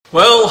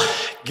Well,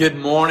 good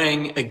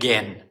morning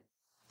again.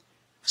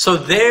 So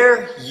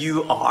there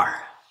you are,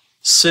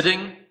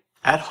 sitting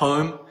at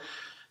home,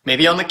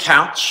 maybe on the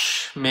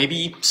couch,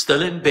 maybe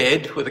still in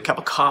bed with a cup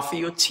of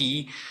coffee or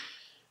tea.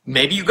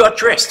 Maybe you got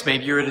dressed,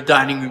 maybe you're at a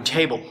dining room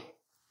table.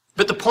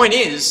 But the point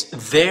is,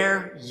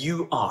 there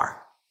you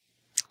are,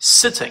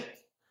 sitting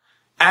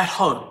at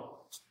home,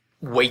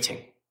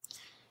 waiting.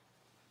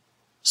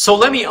 So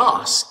let me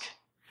ask,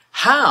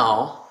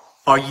 how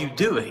are you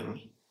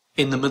doing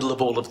in the middle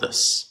of all of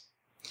this?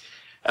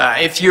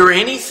 If you're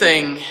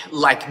anything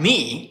like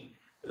me,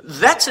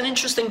 that's an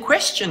interesting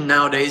question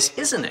nowadays,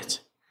 isn't it?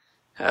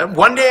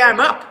 One day I'm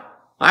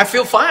up, I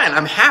feel fine,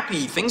 I'm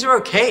happy, things are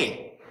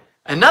okay.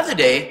 Another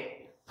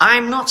day,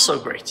 I'm not so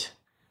great.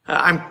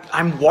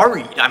 I'm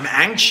worried, I'm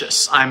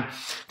anxious, I'm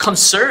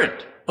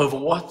concerned over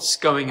what's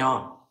going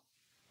on.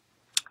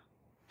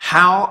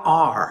 How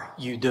are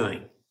you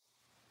doing?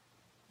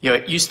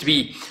 It used to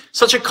be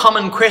such a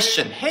common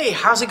question. Hey,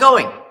 how's it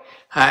going?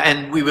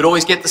 And we would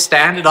always get the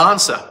standard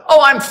answer.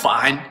 Oh, I'm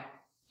fine.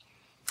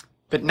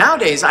 But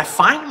nowadays, I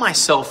find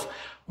myself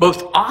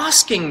both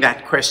asking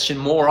that question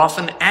more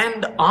often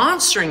and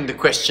answering the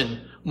question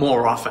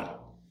more often.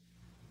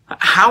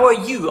 How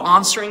are you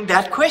answering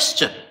that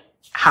question?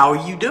 How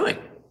are you doing?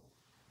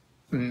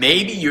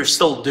 Maybe you're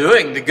still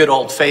doing the good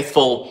old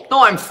faithful,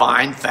 no, I'm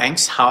fine,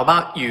 thanks. How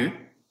about you?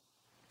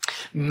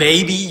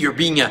 Maybe you're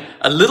being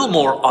a little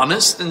more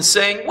honest and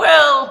saying,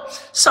 well,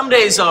 some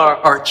days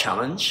are a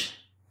challenge.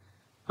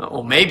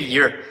 Or maybe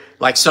you're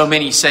like so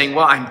many saying,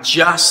 well, I'm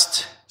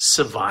just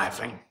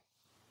surviving.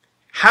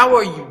 How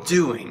are you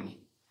doing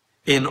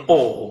in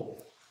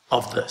all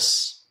of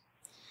this?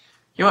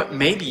 You know what?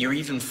 Maybe you're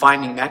even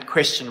finding that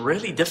question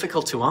really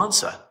difficult to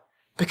answer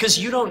because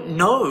you don't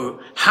know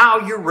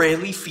how you're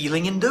really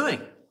feeling and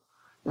doing.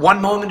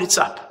 One moment it's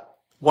up,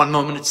 one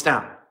moment it's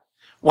down.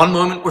 One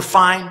moment we're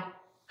fine,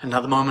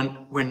 another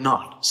moment we're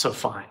not so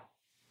fine.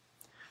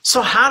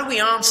 So how do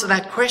we answer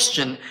that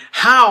question?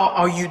 How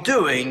are you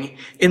doing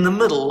in the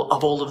middle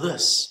of all of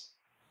this?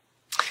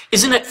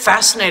 Isn't it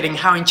fascinating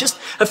how in just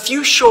a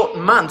few short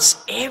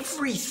months,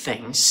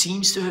 everything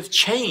seems to have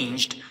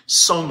changed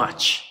so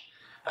much?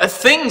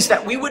 Things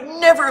that we would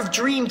never have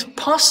dreamed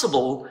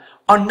possible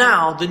are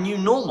now the new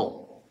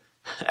normal.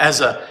 As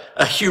a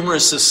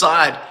humorous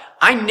aside,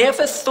 I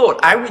never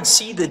thought I would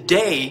see the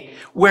day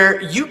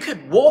where you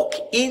could walk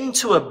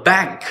into a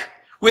bank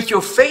with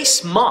your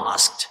face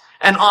masked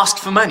and ask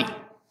for money.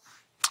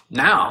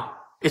 Now,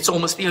 it's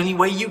almost the only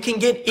way you can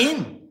get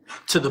in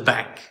to the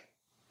bank.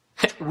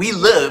 We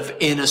live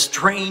in a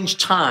strange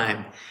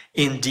time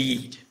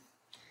indeed.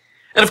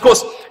 And of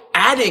course,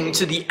 adding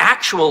to the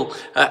actual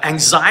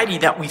anxiety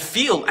that we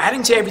feel,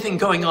 adding to everything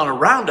going on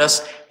around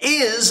us,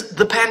 is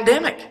the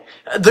pandemic,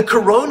 the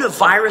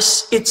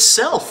coronavirus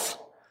itself.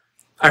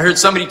 I heard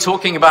somebody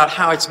talking about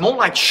how it's more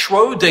like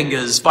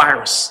Schrodinger's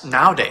virus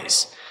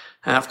nowadays.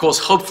 And of course,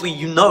 hopefully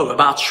you know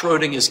about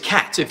Schrodinger's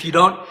cat. If you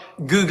don't,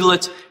 Google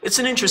it. It's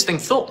an interesting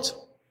thought.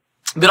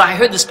 But I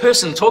heard this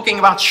person talking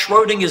about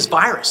Schrodinger's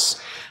virus.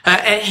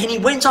 And he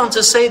went on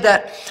to say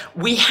that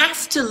we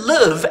have to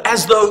live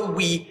as though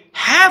we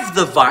have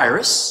the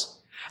virus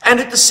and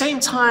at the same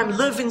time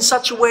live in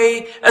such a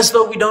way as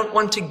though we don't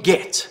want to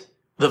get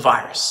the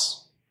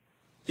virus.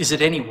 Is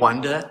it any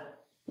wonder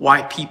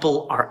why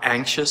people are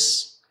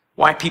anxious?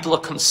 Why people are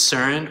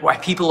concerned, why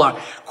people are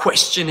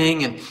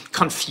questioning and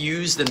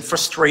confused and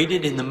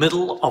frustrated in the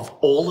middle of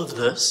all of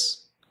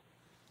this?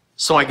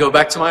 So I go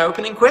back to my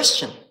opening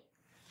question.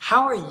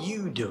 How are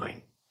you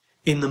doing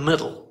in the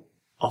middle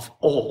of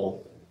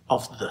all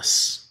of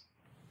this?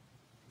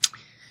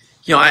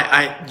 You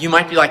know, you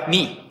might be like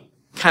me,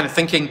 kind of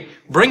thinking,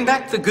 bring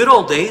back the good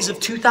old days of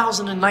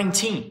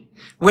 2019,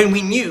 when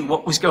we knew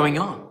what was going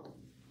on.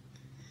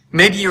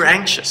 Maybe you're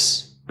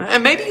anxious.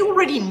 And maybe you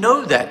already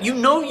know that. You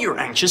know you're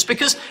anxious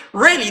because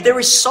really there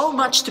is so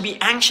much to be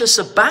anxious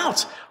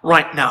about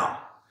right now.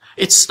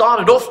 It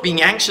started off being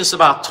anxious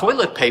about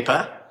toilet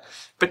paper,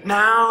 but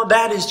now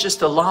that is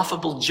just a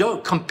laughable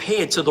joke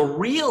compared to the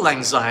real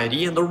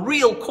anxiety and the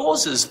real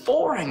causes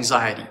for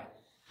anxiety.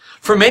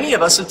 For many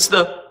of us, it's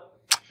the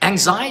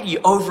anxiety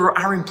over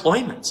our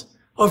employment,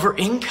 over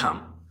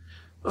income.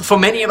 For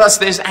many of us,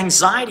 there's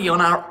anxiety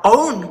on our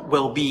own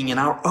well-being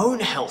and our own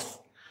health.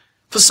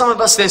 For some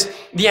of us, there's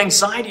the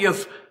anxiety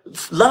of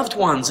loved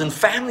ones and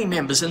family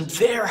members and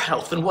their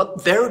health and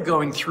what they're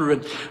going through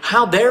and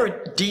how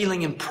they're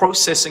dealing and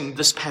processing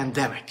this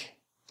pandemic.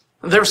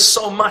 There's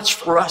so much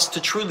for us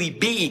to truly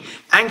be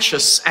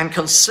anxious and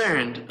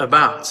concerned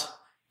about.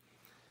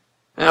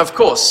 And of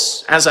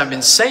course, as I've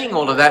been saying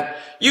all of that,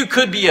 you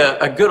could be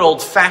a good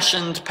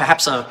old-fashioned,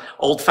 perhaps an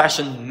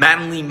old-fashioned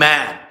manly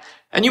man.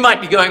 And you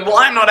might be going, well,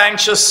 I'm not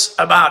anxious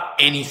about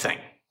anything.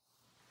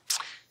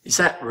 Is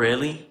that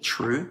really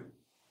true?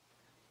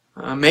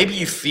 Maybe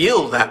you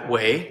feel that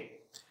way,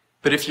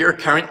 but if you're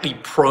currently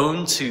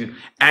prone to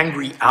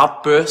angry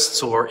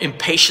outbursts or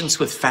impatience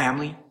with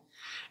family,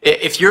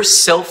 if you're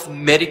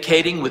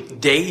self-medicating with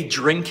day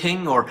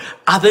drinking or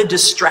other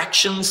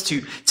distractions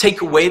to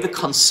take away the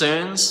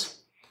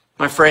concerns,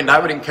 My friend, I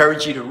would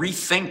encourage you to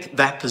rethink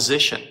that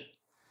position.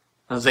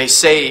 As they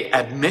say,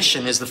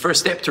 admission is the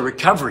first step to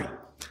recovery.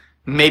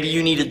 Maybe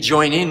you need to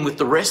join in with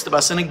the rest of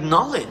us and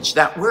acknowledge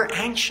that we're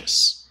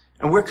anxious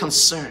and we're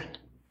concerned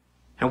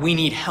and we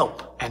need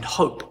help and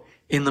hope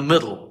in the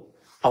middle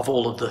of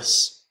all of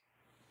this.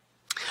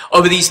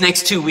 Over these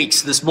next 2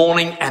 weeks, this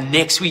morning and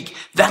next week,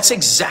 that's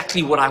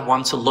exactly what I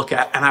want to look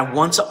at, and I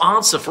want to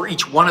answer for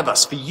each one of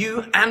us, for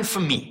you and for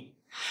me.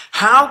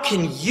 How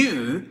can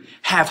you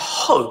have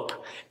hope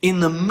in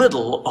the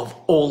middle of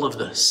all of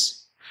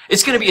this?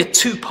 It's going to be a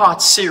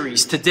 2-part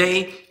series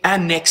today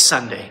and next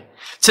Sunday.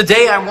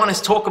 Today, I want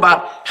to talk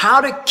about how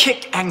to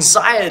kick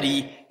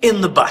anxiety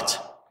in the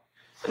butt.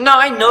 Now,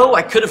 I know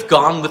I could have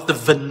gone with the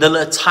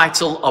vanilla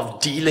title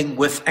of dealing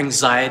with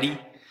anxiety,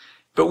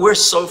 but we're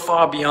so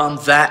far beyond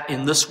that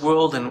in this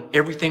world and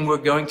everything we're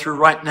going through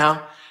right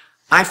now.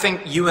 I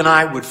think you and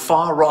I would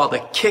far rather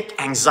kick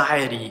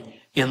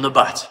anxiety in the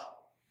butt.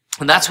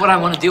 And that's what I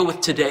want to deal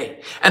with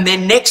today. And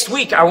then next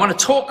week, I want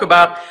to talk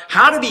about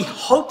how to be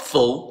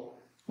hopeful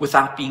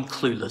without being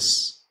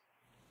clueless.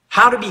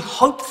 How to be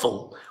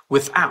hopeful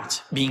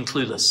without being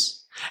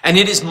clueless. And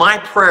it is my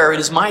prayer, it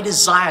is my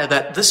desire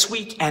that this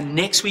week and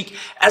next week,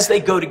 as they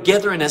go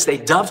together and as they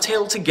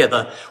dovetail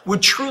together,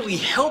 would truly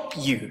help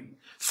you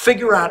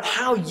figure out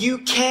how you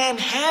can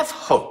have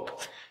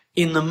hope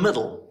in the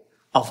middle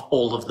of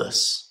all of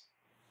this.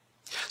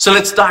 So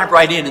let's dive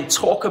right in and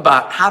talk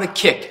about how to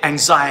kick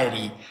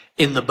anxiety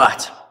in the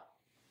butt.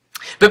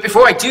 But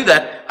before I do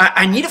that,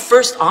 I need to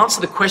first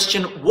answer the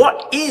question,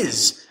 what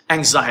is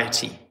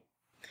anxiety?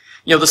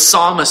 You know, the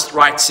psalmist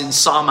writes in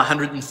Psalm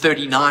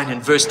 139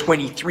 and verse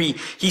 23,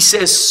 he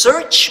says,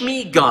 "Search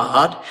me,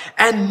 God,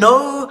 and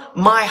know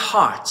my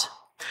heart.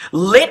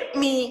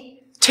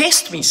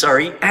 Test me,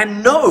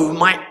 and know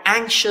my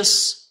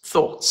anxious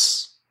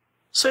thoughts."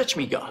 Search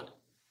me, God.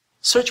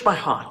 Search my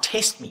heart.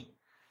 Test me.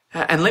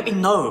 And let me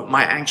know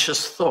my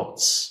anxious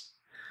thoughts.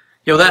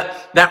 You know,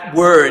 that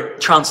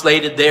word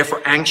translated there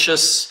for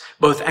anxious,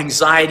 both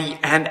anxiety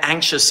and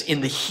anxious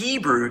in the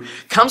Hebrew,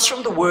 comes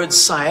from the word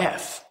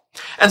saif.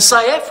 And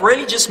saif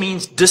really just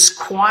means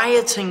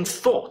disquieting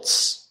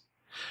thoughts.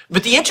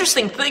 But the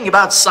interesting thing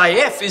about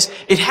saif is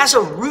it has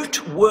a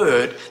root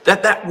word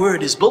that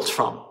word is built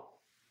from.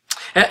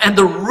 And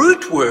the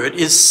root word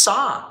is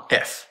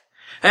saif.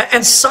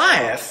 And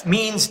saif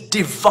means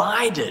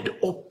divided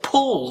or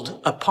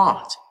pulled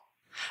apart.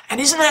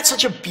 And isn't that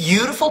such a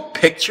beautiful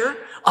picture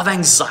of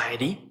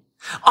anxiety?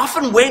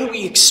 Often when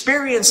we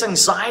experience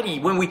anxiety,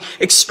 when we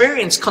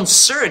experience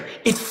concern,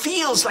 it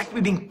feels like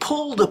we're being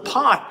pulled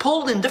apart,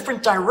 pulled in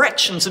different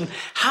directions, and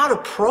how to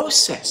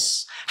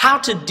process, how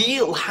to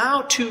deal,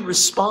 how to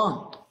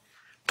respond.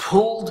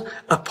 Pulled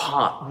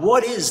apart.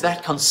 What is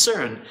that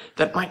concern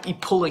that might be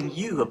pulling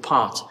you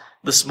apart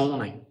this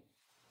morning?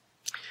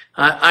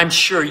 I'm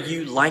sure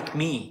you, like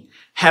me,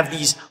 have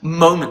these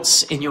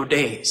moments in your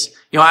days.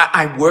 You know,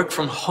 I work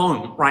from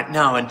home right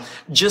now, and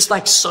just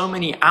like so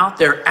many out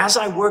there, as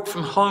I work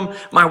from home,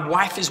 my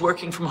wife is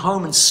working from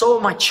home, and so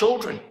are my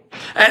children.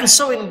 And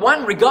so in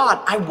one regard,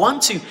 I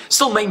want to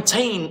still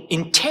maintain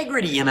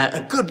integrity and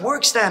a good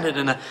work standard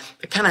and a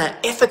kind of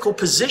ethical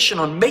position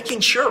on making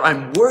sure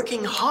I'm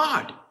working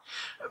hard.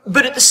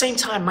 But at the same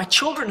time, my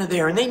children are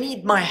there and they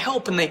need my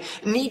help, and they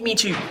need me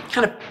to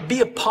kind of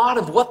be a part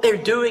of what they're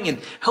doing and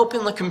help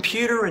in the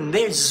computer and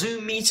their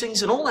Zoom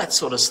meetings and all that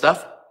sort of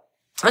stuff.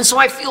 And so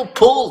I feel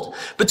pulled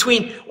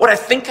between what I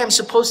think I'm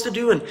supposed to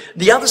do and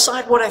the other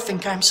side, what I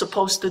think I'm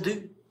supposed to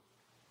do.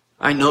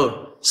 I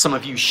know some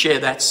of you share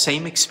that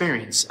same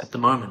experience at the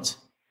moment.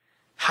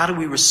 How do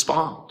we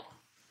respond?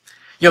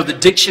 You know, the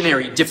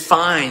dictionary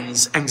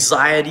defines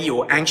anxiety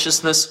or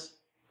anxiousness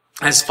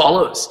as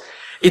follows.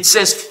 It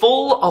says,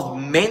 full of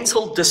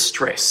mental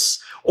distress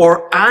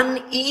or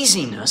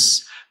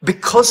uneasiness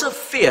because of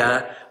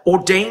fear or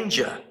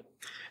danger,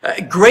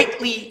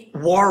 greatly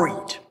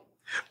worried,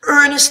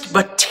 earnest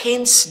but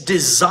tense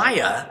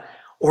desire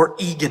or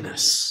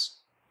eagerness.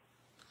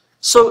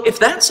 So if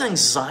that's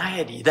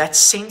anxiety, that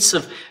sense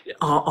of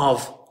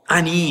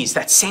unease,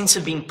 that sense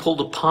of being pulled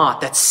apart,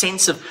 that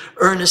sense of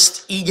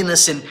earnest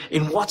eagerness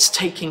in what's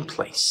taking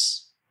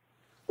place,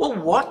 well,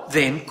 what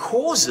then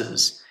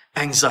causes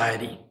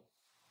anxiety?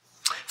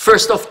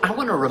 First off, I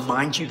want to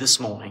remind you this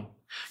morning,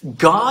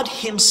 God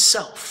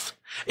himself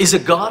is a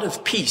God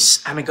of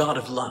peace and a God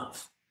of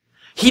love.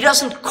 He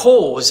doesn't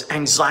cause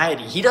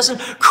anxiety. He doesn't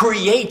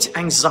create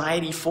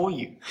anxiety for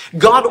you.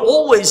 God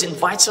always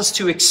invites us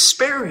to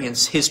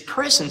experience his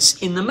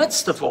presence in the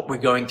midst of what we're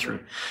going through,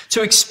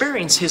 to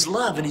experience his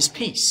love and his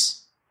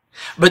peace.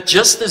 But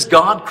just as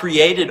God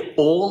created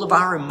all of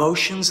our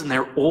emotions and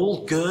they're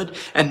all good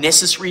and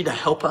necessary to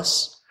help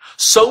us,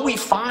 so we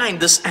find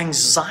this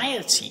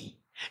anxiety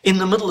in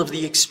the middle of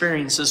the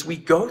experiences we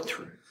go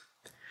through.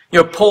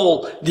 You know,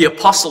 Paul, the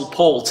apostle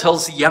Paul,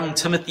 tells the young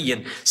Timothy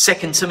in 2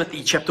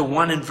 Timothy chapter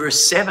 1 and verse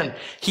 7,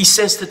 he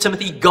says to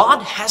Timothy,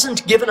 God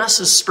hasn't given us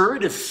a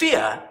spirit of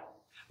fear,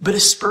 but a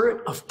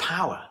spirit of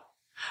power,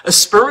 a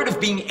spirit of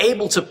being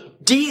able to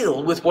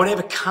deal with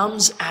whatever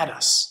comes at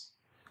us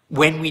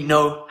when we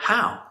know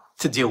how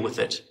to deal with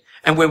it,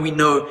 and when we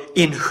know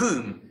in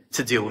whom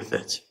to deal with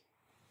it.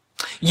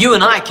 You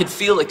and I could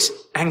feel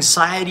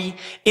anxiety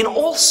in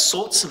all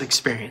sorts of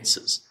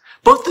experiences,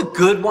 both the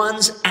good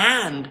ones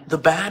and the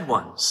bad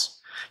ones.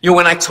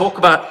 When I talk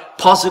about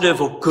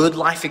positive or good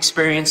life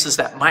experiences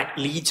that might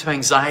lead to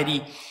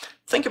anxiety,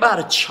 think about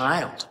a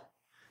child.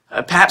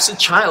 Perhaps a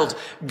child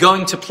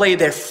going to play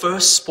their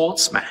first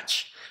sports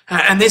match.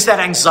 And there's that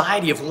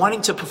anxiety of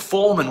wanting to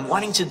perform and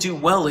wanting to do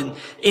well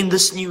in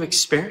this new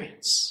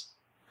experience.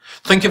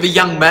 Think of a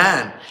young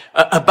man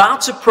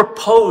about to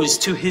propose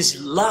to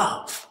his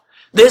love.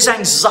 There's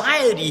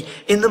anxiety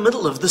in the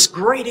middle of this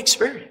great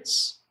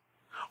experience.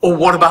 Or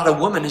what about a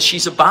woman as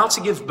she's about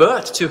to give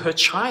birth to her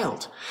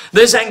child?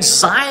 There's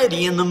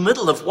anxiety in the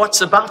middle of what's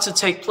about to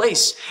take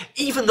place,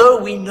 even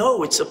though we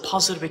know it's a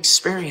positive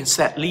experience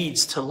that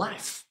leads to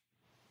life.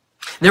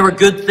 There are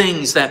good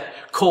things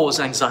that cause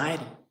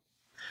anxiety.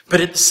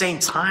 But at the same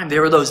time,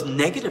 there are those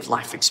negative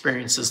life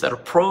experiences that are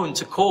prone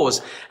to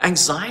cause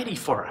anxiety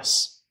for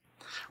us.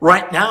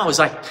 Right now, as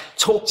I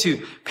talk to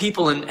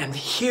people and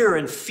hear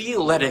and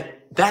feel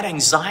that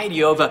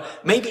anxiety over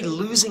maybe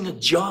losing a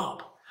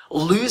job,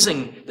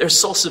 losing their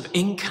source of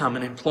income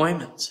and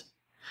employment.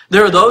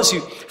 There are those who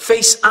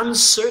face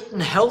uncertain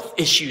health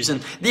issues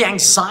and the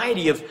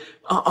anxiety of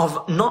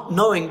not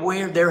knowing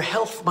where their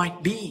health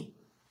might be.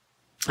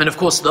 And of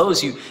course,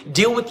 those who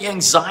deal with the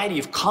anxiety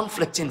of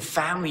conflict in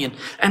family,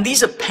 and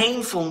these are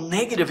painful,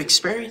 negative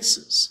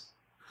experiences.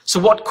 So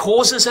what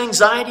causes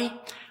anxiety?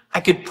 I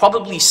could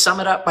probably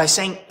sum it up by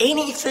saying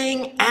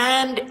anything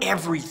and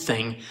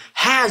everything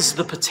has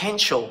the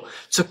potential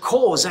to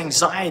cause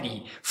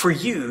anxiety for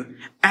you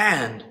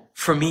and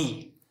for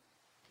me.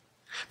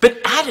 But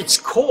at its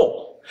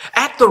core,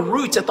 at the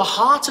root, at the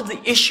heart of the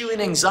issue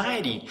in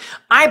anxiety,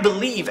 I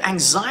believe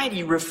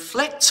anxiety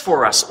reflects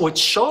for us, or it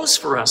shows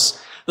for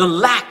us, the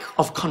lack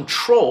of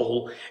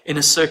control in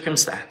a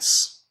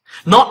circumstance.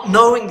 Not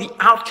knowing the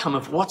outcome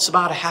of what's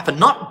about to happen,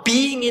 not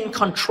being in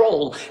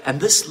control, and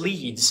this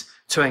leads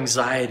to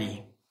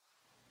anxiety.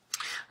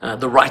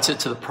 The writer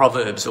to the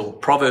Proverbs, or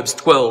Proverbs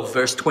 12,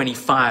 verse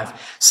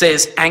 25,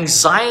 says,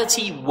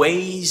 anxiety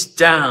weighs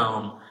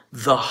down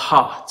the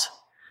heart,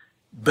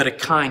 but a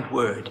kind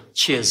word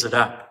cheers it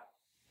up.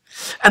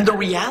 And the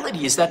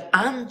reality is that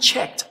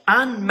unchecked,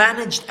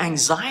 unmanaged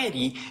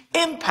anxiety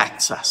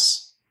impacts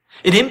us.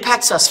 It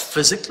impacts us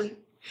physically.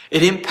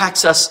 It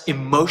impacts us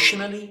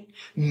emotionally,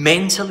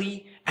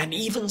 mentally, and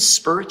even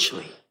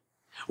spiritually.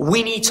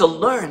 We need to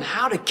learn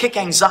how to kick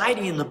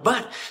anxiety in the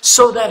butt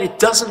so that it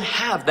doesn't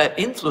have that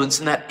influence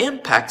and that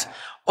impact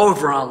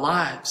over our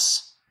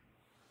lives.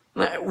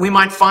 We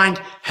might find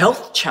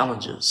health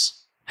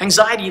challenges.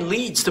 Anxiety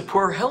leads to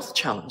poor health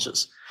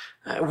challenges.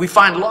 We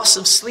find loss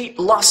of sleep,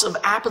 loss of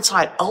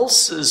appetite,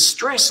 ulcers,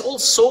 stress, all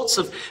sorts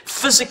of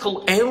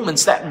physical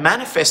ailments that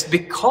manifest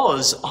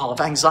because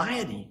of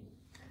anxiety.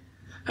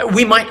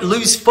 We might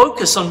lose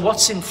focus on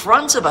what's in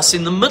front of us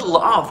in the middle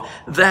of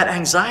that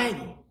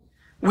anxiety.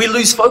 We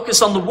lose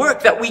focus on the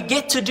work that we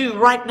get to do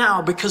right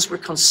now because we're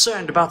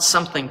concerned about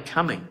something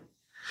coming.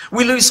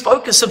 We lose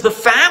focus of the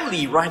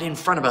family right in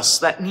front of us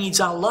that needs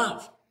our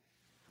love.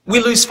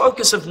 We lose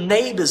focus of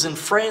neighbors and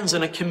friends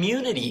in a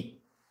community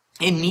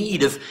in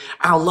need of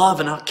our love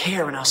and our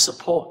care and our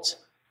support.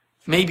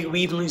 Maybe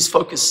we even lose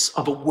focus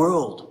of a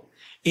world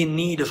in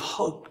need of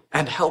hope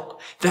and help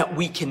that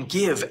we can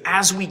give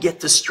as we get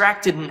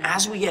distracted and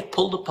as we get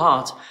pulled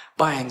apart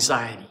by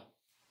anxiety.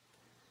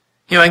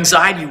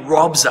 Anxiety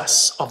robs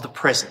us of the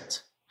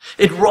present.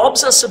 It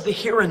robs us of the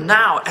here and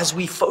now as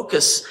we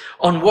focus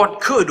on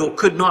what could or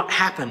could not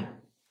happen.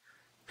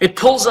 It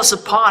pulls us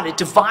apart. It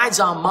divides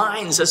our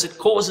minds as it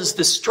causes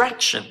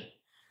distraction.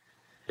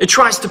 It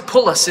tries to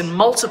pull us in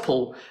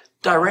multiple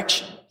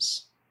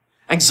directions.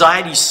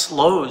 Anxiety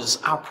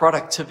slows our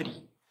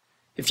productivity.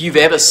 If you've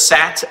ever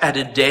sat at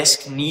a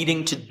desk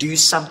needing to do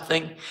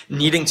something,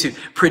 needing to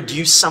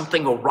produce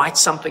something or write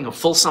something or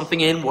fill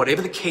something in,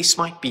 whatever the case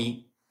might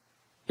be,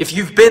 if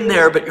you've been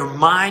there but your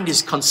mind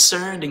is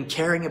concerned and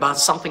caring about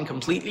something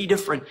completely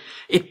different,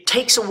 it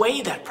takes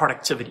away that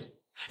productivity.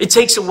 It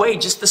takes away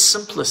just the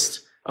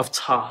simplest of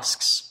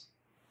tasks.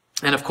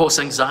 And of course,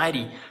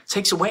 anxiety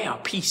takes away our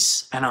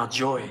peace and our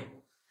joy.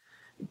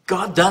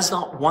 God does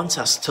not want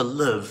us to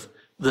live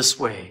this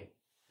way.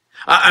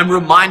 I'm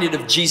reminded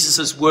of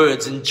Jesus'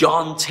 words in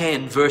John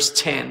 10, verse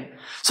 10.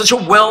 Such a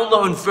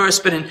well-known verse,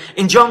 but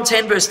in John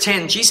 10, verse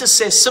 10, Jesus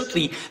says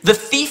simply, the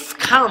thief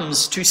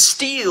comes to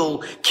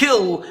steal,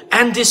 kill,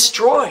 and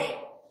destroy.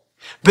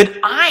 But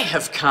I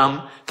have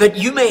come that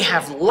you may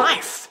have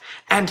life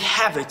and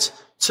have it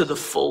to the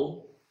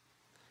full.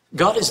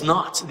 God is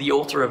not the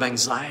author of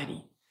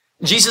anxiety.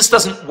 Jesus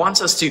doesn't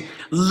want us to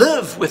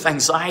live with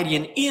anxiety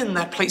and in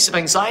that place of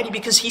anxiety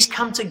because he's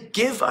come to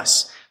give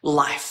us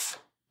life.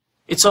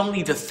 It's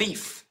only the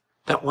thief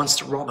that wants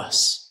to rob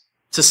us,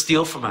 to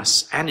steal from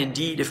us, and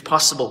indeed, if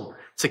possible,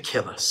 to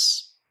kill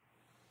us.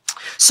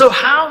 So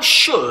how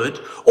should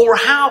or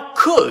how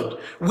could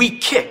we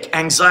kick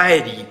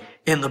anxiety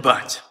in the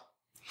butt?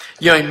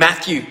 In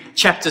Matthew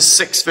chapter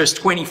 6, verse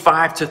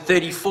 25 to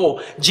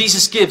 34,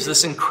 Jesus gives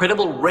this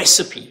incredible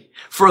recipe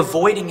for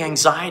avoiding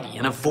anxiety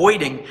and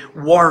avoiding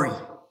worry.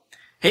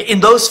 In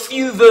those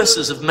few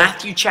verses of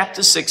Matthew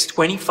chapter 6,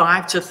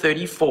 25 to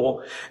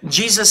 34,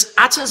 Jesus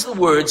utters the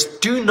words,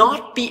 "Do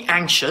not be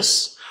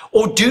anxious,"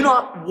 or "do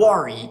not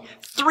worry,"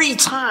 3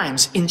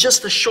 times in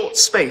just a short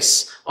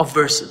space of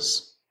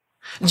verses.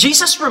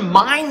 Jesus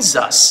reminds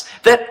us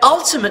that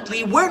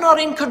ultimately we're not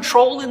in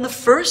control in the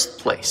first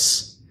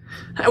place.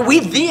 We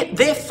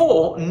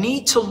therefore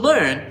need to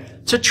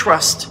learn to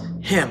trust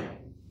Him.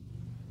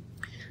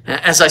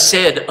 As I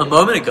said a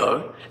moment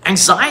ago,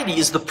 anxiety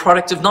is the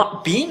product of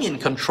not being in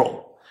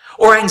control.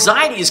 Or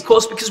anxiety is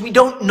caused because we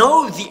don't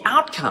know the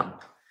outcome.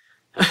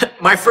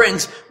 My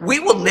friends, we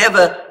will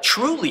never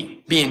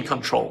truly be in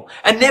control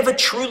and never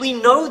truly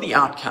know the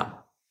outcome.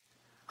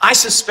 I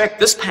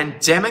suspect this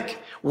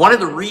pandemic, one of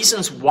the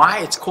reasons why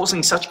it's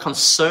causing such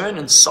concern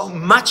and so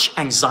much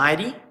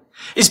anxiety,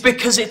 is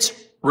because it's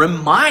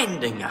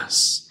reminding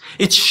us.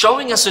 It's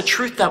showing us a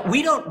truth that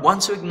we don't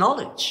want to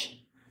acknowledge.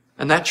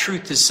 And that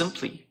truth is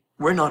simply,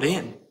 we're not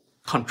in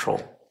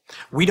control.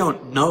 We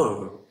don't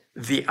know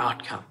the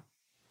outcome.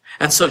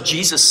 And so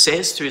Jesus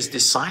says to His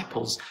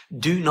disciples,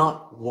 do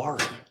not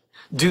worry.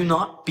 Do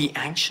not be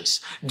anxious.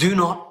 Do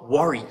not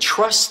worry.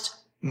 Trust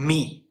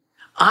me.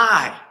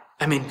 I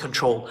am in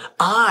control.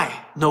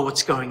 I know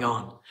what's going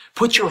on.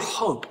 Put your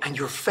hope and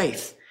your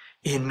faith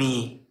in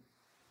me.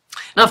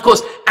 Now, of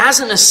course,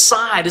 as an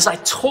aside, as I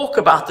talk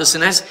about this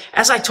and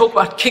as I talk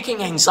about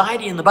kicking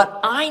anxiety in the butt,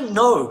 I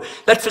know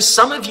that for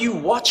some of you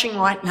watching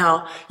right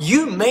now,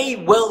 you may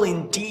well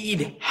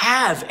indeed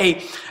have a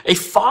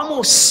far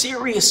more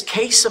serious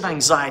case of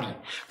anxiety,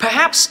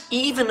 perhaps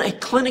even a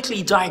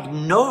clinically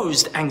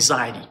diagnosed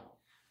anxiety.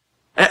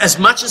 As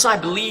much as I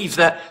believe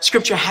that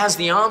Scripture has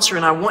the answer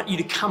and I want you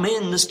to come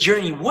in this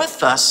journey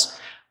with us,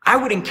 I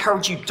would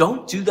encourage you,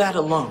 don't do that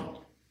alone.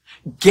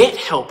 Get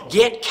help,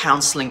 get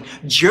counseling,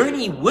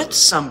 journey with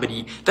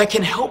somebody that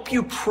can help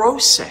you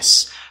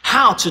process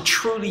how to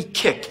truly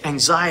kick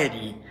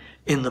anxiety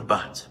in the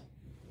butt.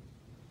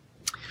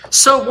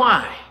 So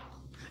why?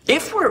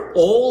 If we're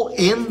all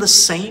in the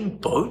same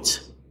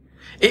boat,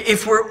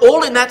 if we're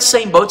all in that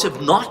same boat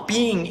of not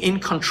being in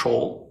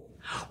control,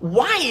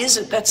 why is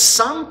it that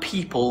some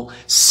people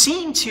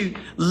seem to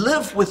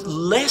live with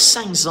less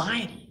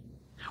anxiety?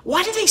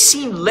 Why do they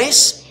seem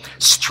less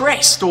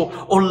stressed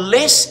or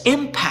less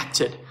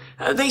impacted?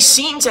 They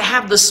seem to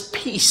have this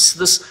peace,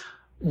 this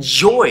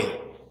joy,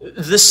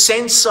 this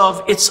sense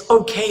of it's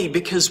okay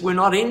because we're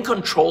not in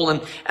control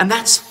and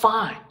that's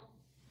fine.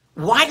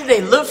 Why do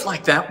they live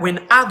like that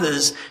when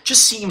others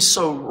just seem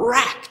so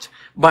racked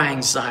by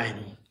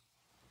anxiety?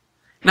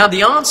 Now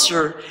the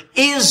answer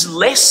is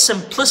less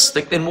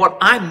simplistic than what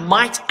I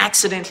might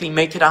accidentally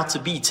make it out to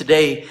be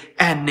today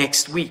and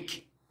next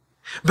week.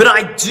 But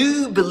I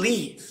do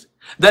believe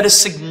that a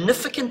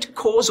significant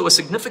cause or a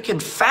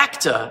significant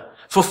factor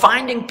for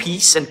finding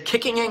peace and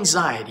kicking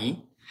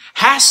anxiety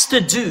has to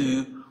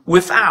do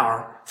with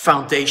our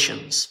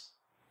foundations.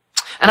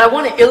 And I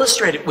want to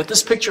illustrate it with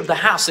this picture of the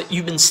house that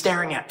you've been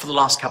staring at for the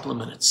last couple of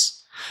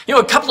minutes.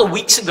 A couple of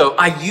weeks ago,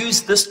 I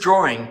used this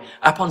drawing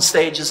up on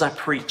stage as I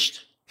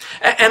preached.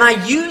 And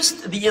I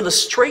used the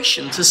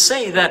illustration to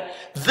say that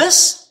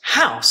this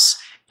house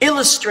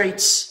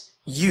illustrates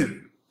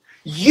you.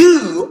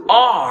 You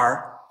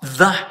are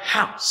the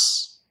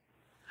house.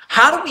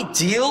 How do we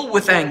deal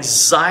with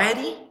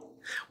anxiety?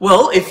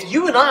 Well, if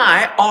you and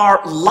I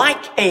are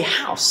like a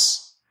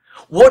house,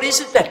 what is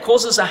it that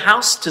causes a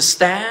house to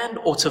stand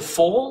or to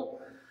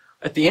fall?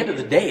 At the end of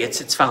the day,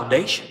 it's its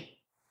foundation.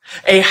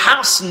 A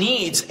house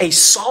needs a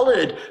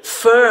solid,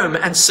 firm,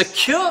 and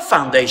secure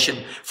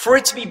foundation for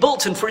it to be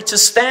built and for it to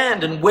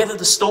stand and weather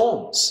the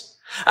storms.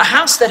 A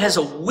house that has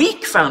a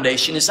weak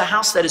foundation is a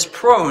house that is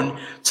prone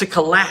to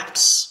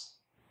collapse.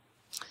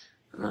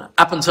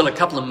 Up until a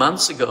couple of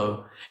months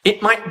ago,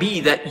 it might be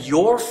that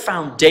your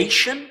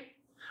foundation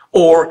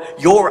or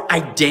your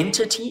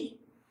identity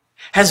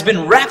has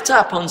been wrapped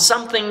up on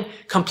something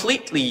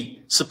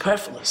completely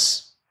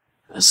superfluous,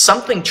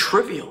 something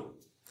trivial.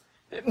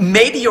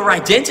 Maybe your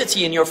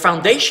identity and your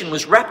foundation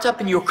was wrapped up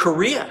in your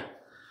career.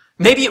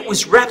 Maybe it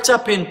was wrapped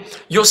up in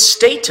your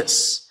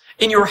status,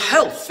 in your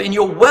health, in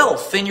your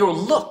wealth, in your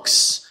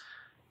looks.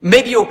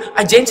 Maybe your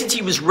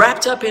identity was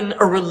wrapped up in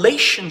a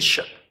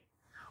relationship.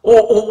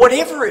 Or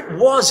whatever it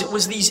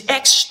was these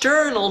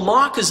external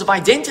markers of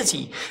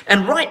identity.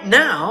 And right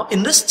now,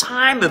 in this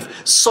time of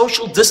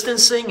social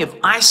distancing, of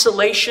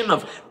isolation,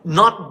 of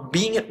not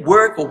being at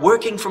work or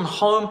working from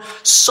home,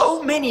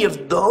 so many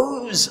of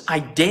those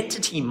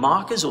identity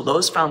markers or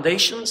those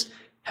foundations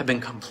have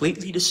been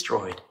completely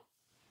destroyed.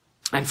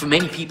 And for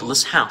many people,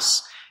 this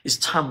house is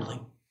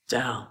tumbling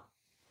down.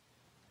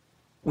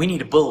 We need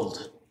to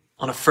build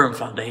on a firm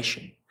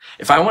foundation.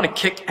 If I want to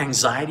kick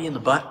anxiety in the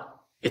butt,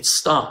 it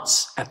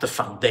starts at the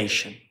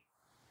foundation.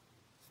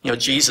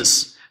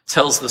 Jesus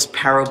tells this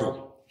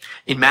parable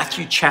in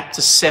Matthew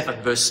chapter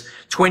 7, verse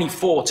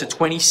 24 to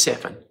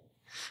 27.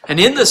 And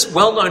in this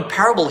well-known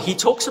parable, he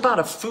talks about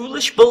a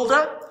foolish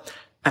builder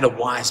and a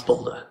wise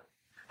builder.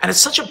 And it's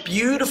such a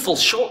beautiful,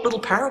 short little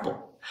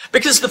parable.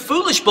 Because the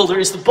foolish builder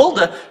is the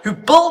builder who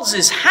builds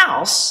his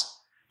house,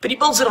 but he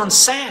builds it on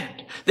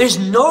sand. There's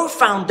no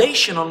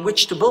foundation on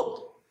which to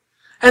build.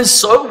 And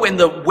so when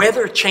the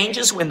weather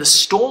changes, when the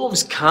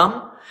storms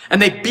come,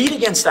 and they beat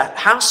against that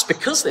house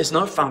because there's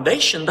no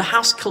foundation, the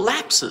house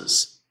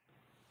collapses.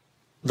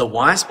 The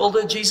wise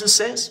builder, Jesus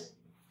says,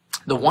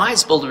 the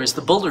wise builder is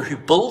the builder who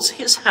builds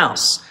his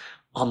house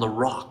on the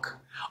rock,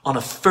 on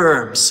a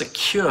firm,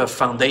 secure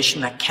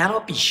foundation that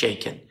cannot be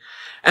shaken.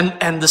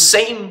 And the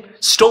same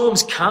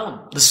storms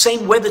come, the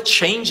same weather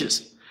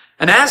changes.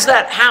 And as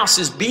that house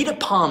is beat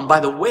upon by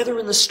the weather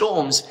and the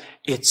storms,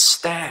 it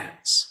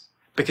stands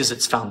because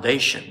its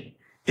foundation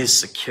is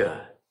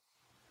secure.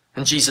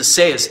 And Jesus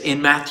says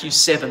in Matthew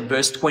 7,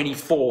 verse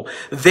 24,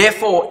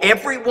 "Therefore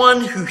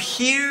everyone who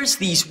hears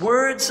these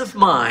words of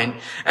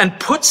mine and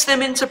puts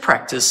them into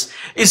practice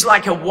is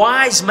like a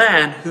wise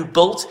man who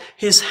built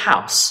his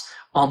house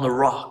on the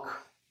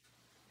rock."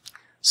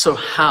 So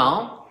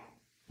how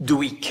do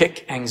we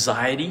kick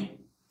anxiety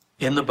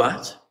in the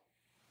butt?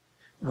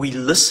 We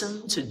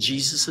listen to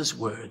Jesus'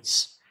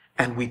 words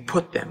and we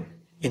put them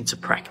into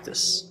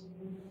practice.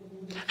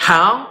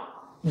 How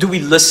do we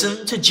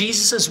listen to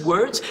Jesus'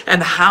 words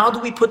and how do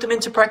we put them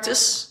into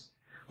practice?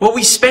 Well,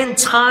 we spend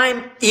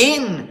time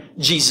in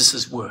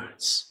Jesus'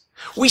 words.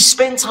 We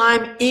spend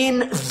time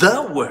in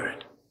the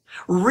Word,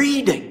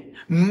 reading,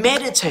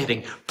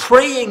 meditating,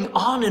 praying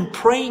on and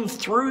praying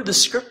through the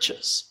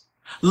Scriptures.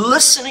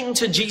 Listening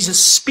to Jesus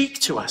speak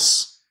to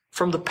us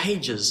from the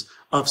pages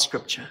of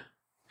Scripture.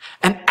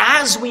 And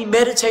as we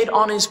meditate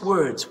on his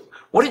words,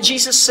 what did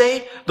Jesus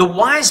say? The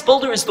wise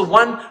builder is the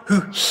one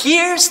who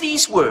hears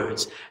these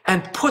words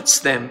and puts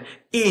them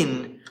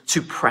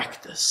into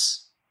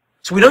practice.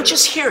 So we don't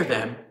just hear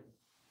them,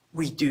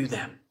 we do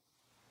them.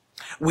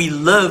 We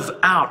live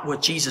out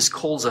what Jesus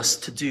calls us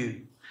to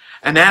do.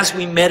 And as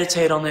we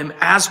meditate on them,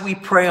 as we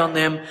pray on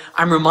them,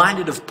 I'm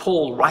reminded of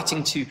Paul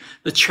writing to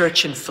the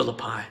church in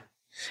Philippi.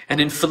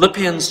 And in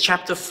Philippians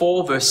chapter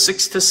 4, verse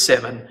 6 to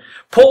 7,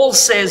 Paul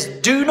says,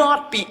 "Do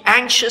not be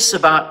anxious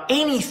about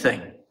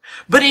anything,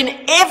 but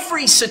in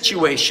every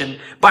situation,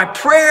 by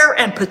prayer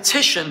and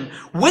petition,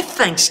 with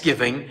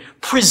thanksgiving,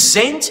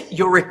 present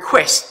your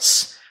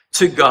requests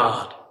to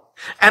God.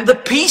 And the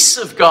peace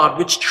of God,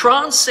 which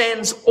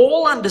transcends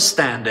all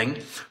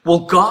understanding, will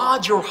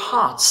guard your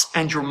hearts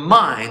and your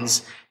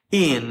minds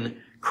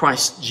in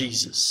Christ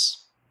Jesus."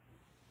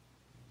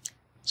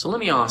 So let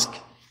me ask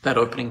that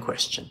opening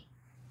question.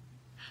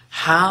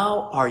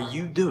 How are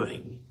you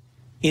doing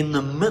in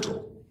the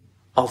middle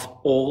of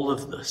all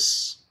of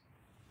this?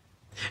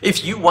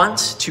 If you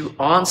want to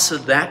answer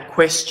that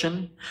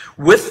question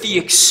with the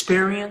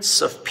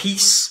experience of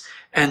peace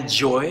and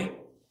joy,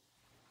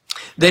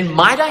 then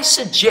might I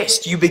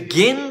suggest you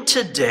begin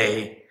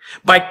today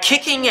by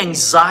kicking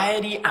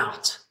anxiety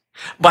out,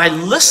 by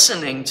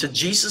listening to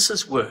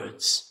Jesus'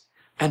 words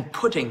and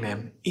putting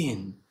them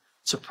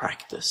into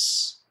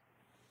practice.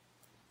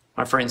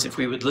 My friends, if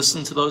we would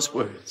listen to those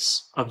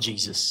words of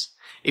Jesus,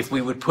 if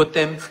we would put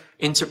them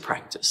into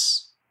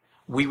practice,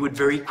 we would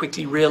very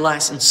quickly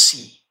realize and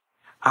see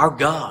our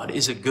God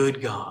is a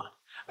good God,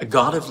 a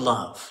God of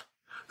love,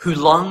 who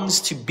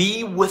longs to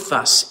be with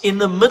us in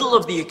the middle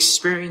of the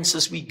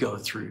experiences we go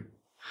through.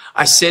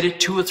 I said it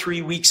 2 or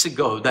 3 weeks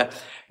ago that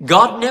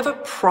God never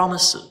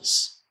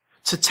promises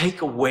to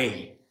take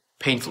away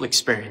painful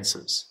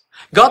experiences.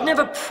 God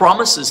never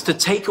promises to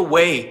take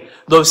away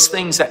those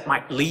things that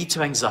might lead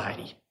to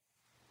anxiety.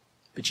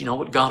 But you know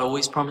what God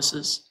always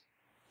promises?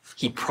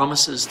 He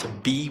promises to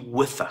be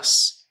with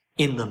us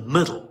in the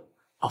middle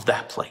of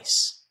that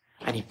place.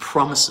 And he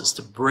promises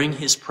to bring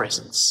his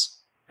presence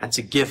and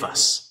to give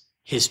us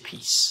his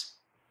peace.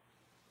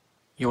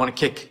 You want to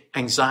kick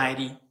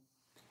anxiety?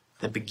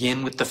 Then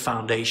begin with the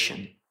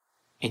foundation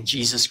in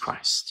Jesus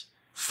Christ.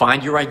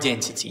 Find your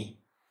identity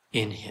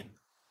in him.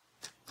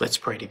 Let's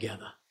pray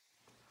together.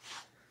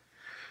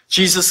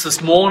 Jesus,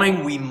 this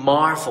morning we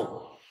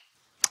marvel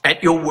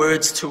at your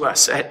words to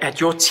us, at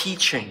your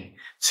teaching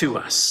to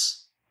us.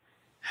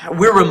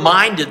 We're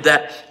reminded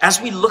that as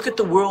we look at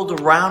the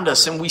world around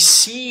us and we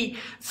see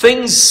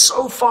things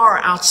so far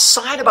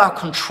outside of our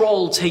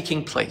control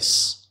taking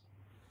place,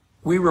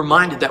 we're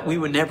reminded that we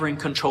were never in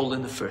control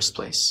in the first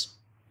place.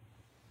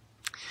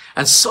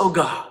 And so,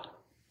 God,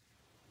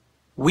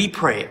 we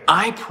pray,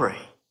 I pray,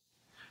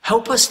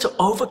 help us to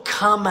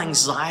overcome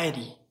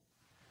anxiety,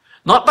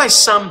 not by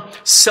some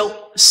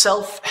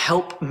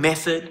self-help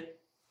method,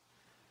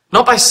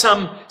 not by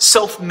some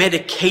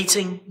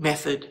self-medicating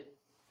method,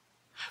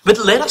 but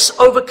let us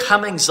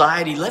overcome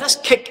anxiety. Let us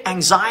kick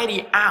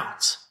anxiety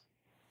out.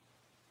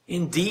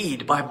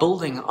 Indeed, by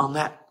building on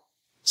that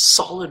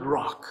solid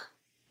rock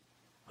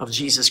of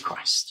Jesus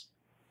Christ.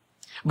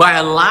 By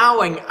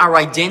allowing our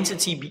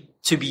identity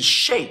to be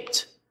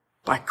shaped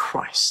by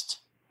Christ.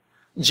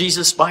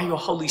 Jesus, by your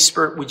Holy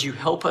Spirit, would you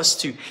help us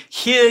to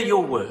hear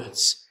your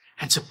words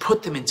and to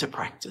put them into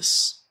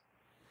practice?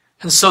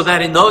 And so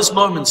that in those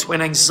moments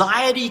when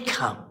anxiety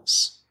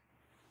comes,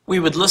 we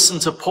would listen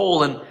to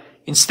Paul, and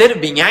instead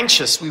of being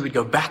anxious, we would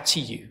go back to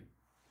you.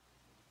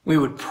 We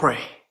would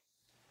pray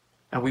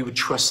and we would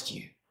trust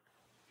you.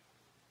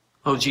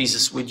 Oh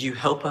Jesus, would you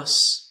help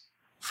us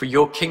for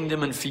your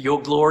kingdom and for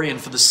your glory and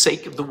for the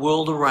sake of the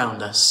world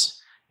around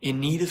us in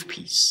need of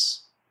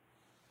peace.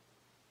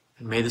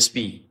 And may this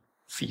be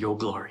for your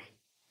glory.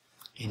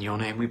 In your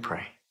name we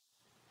pray.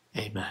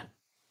 Amen.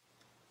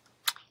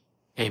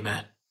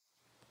 Amen.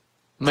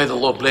 May the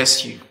Lord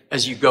bless you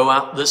as you go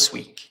out this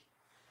week.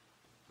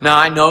 Now,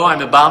 I know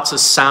I'm about to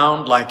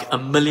sound like a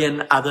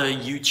million other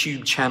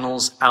YouTube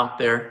channels out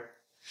there,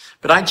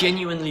 but I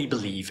genuinely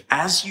believe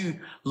as you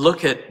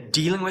look at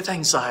dealing with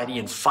anxiety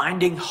and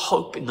finding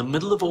hope in the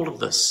middle of all of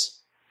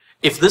this,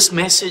 if this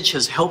message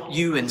has helped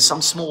you in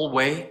some small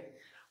way,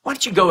 why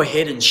don't you go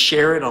ahead and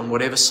share it on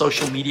whatever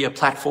social media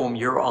platform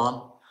you're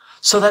on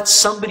so that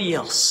somebody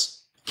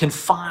else can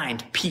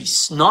find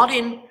peace, not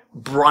in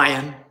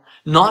Brian,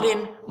 not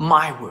in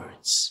my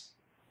words,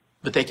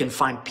 but they can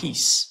find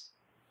peace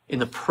in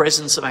the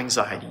presence of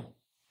anxiety,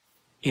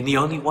 in the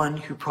only one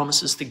who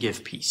promises to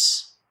give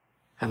peace,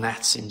 and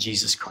that's in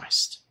Jesus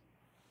Christ.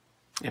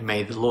 And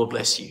may the Lord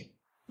bless you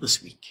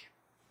this week.